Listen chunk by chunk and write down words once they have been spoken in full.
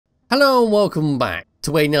Hello and welcome back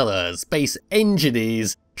to another Space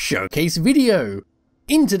Engineers showcase video.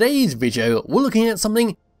 In today's video, we're looking at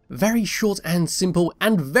something very short and simple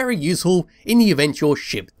and very useful in the event your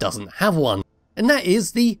ship doesn't have one. And that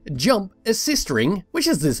is the jump assist ring, which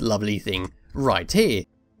is this lovely thing right here.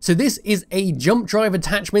 So this is a jump drive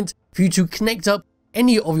attachment for you to connect up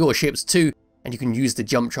any of your ships to, and you can use the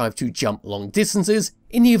jump drive to jump long distances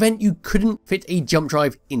in the event you couldn't fit a jump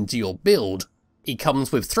drive into your build. It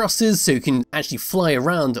comes with thrusters so you can actually fly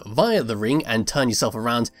around via the ring and turn yourself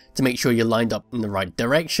around to make sure you're lined up in the right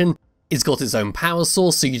direction. It's got its own power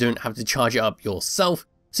source so you don't have to charge it up yourself,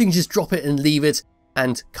 so you can just drop it and leave it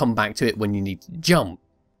and come back to it when you need to jump.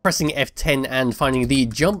 Pressing F10 and finding the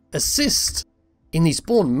jump assist. In the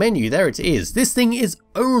spawn menu, there it is. This thing is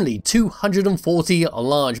only 240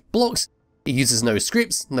 large blocks. It uses no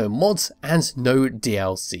scripts, no mods, and no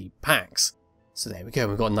DLC packs. So there we go,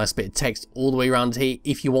 we've got a nice bit of text all the way around here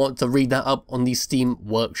if you want to read that up on the Steam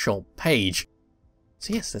Workshop page.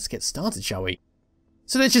 So yes, let's get started, shall we?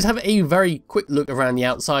 So let's just have a very quick look around the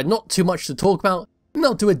outside, not too much to talk about, and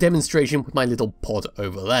I'll do a demonstration with my little pod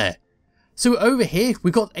over there. So over here,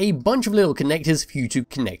 we've got a bunch of little connectors for you to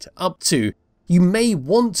connect up to. You may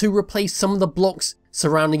want to replace some of the blocks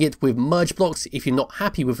surrounding it with merge blocks if you're not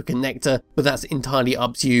happy with a connector, but that's entirely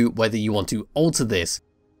up to you whether you want to alter this.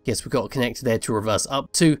 Yes, we've got a connector there to reverse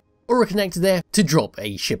up to, or a connector there to drop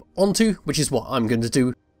a ship onto, which is what I'm going to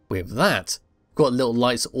do with that. We've got little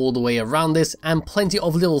lights all the way around this and plenty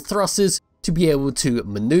of little thrusters to be able to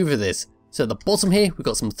maneuver this. So at the bottom here, we've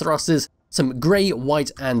got some thrusters, some grey, white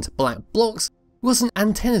and black blocks. We've got some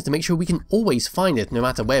antennas to make sure we can always find it no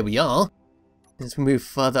matter where we are. As we move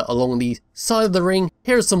further along the side of the ring,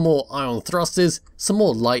 here are some more ion thrusters, some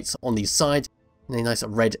more lights on the side, and a nice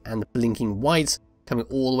red and blinking white. Coming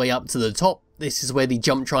all the way up to the top, this is where the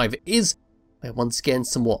jump drive is. Once again,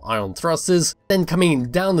 some more ion thrusters. Then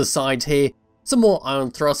coming down the side here, some more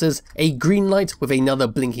ion thrusters, a green light with another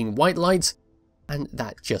blinking white light, and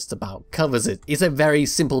that just about covers it. It's a very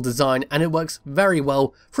simple design and it works very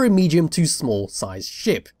well for a medium to small size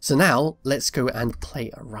ship. So now let's go and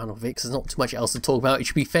play around with it because there's not too much else to talk about. It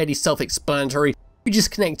should be fairly self-explanatory. You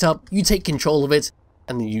just connect up, you take control of it,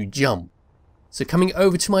 and then you jump. So coming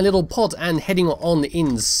over to my little pod and heading on the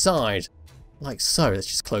inside, like so. Let's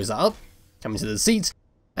just close that up, come into the seat,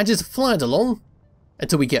 and just fly it along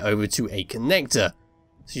until we get over to a connector.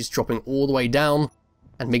 So just dropping all the way down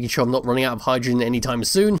and making sure I'm not running out of hydrogen anytime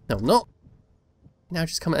soon. No, I'm not. Now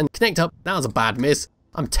just come and connect up. That was a bad miss.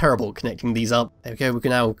 I'm terrible at connecting these up. There we go, we're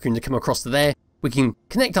now going to come across to there. We can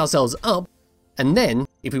connect ourselves up, and then,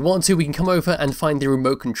 if we want to, we can come over and find the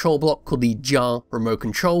remote control block called the jar remote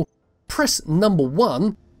control. Press number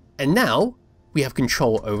 1, and now we have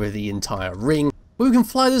control over the entire ring. We can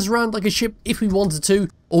fly this around like a ship if we wanted to,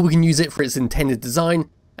 or we can use it for its intended design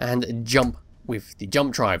and jump with the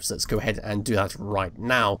jump drive. So let's go ahead and do that right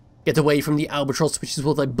now. Get away from the albatross, which is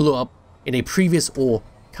what I blew up in a previous or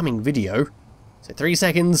coming video. So 3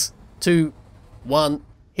 seconds, 2, 1,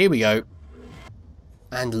 here we go.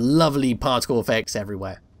 And lovely particle effects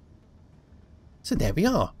everywhere. So there we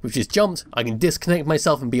are, we've just jumped, I can disconnect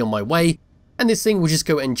myself and be on my way, and this thing will just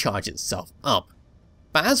go and charge itself up.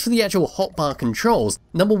 But as for the actual hotbar controls,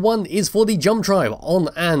 number 1 is for the jump drive, on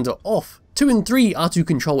and off. 2 and 3 are to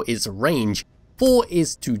control its range. 4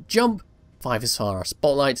 is to jump, 5 is for our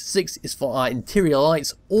spotlight, 6 is for our interior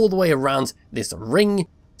lights all the way around this ring,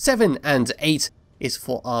 7 and 8 is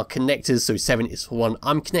for our connectors, so 7 is for one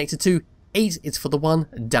I'm connected to, 8 is for the one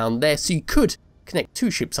down there, so you could connect 2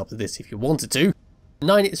 ships up to this if you wanted to.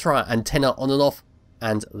 9 is for our antenna on and off,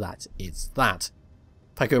 and that is that.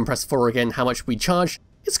 If I go and press 4 again, how much we charge,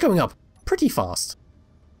 it's going up pretty fast.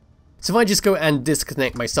 So if I just go and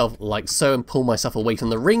disconnect myself like so and pull myself away from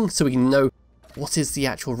the ring so we can know what is the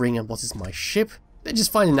actual ring and what is my ship, then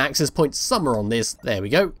just find an access point somewhere on this. There we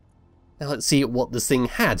go. Now let's see what this thing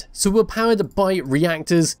had. So we're powered by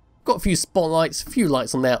reactors, got a few spotlights, a few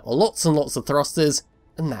lights on there, lots and lots of thrusters,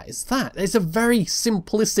 and that is that. It's a very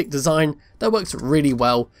simplistic design that works really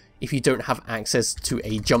well if you don't have access to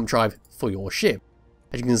a jump drive for your ship.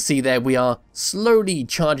 As you can see there, we are slowly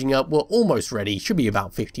charging up. We're almost ready. Should be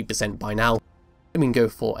about 50% by now. Then we can go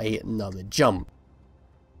for another jump.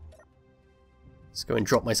 Let's go and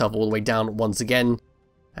drop myself all the way down once again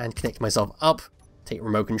and connect myself up. Take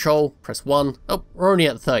remote control, press 1. Oh, we're only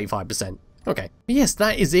at 35%. Okay, but yes,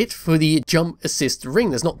 that is it for the jump assist ring.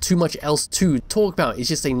 There's not too much else to talk about. It's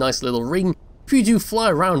just a nice little ring for you to fly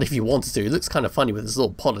around if you wanted to. It looks kind of funny with this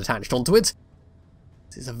little pod attached onto it.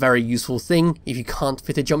 It's a very useful thing if you can't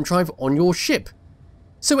fit a jump drive on your ship.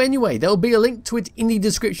 So anyway, there will be a link to it in the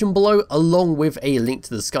description below, along with a link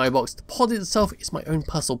to the Skybox. The pod itself is my own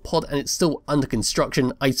personal pod and it's still under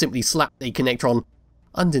construction. I simply slapped a connector on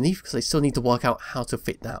underneath because I still need to work out how to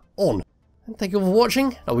fit that on. And thank you for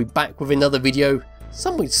watching. I'll be back with another video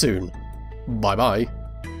somewhat soon. Bye bye.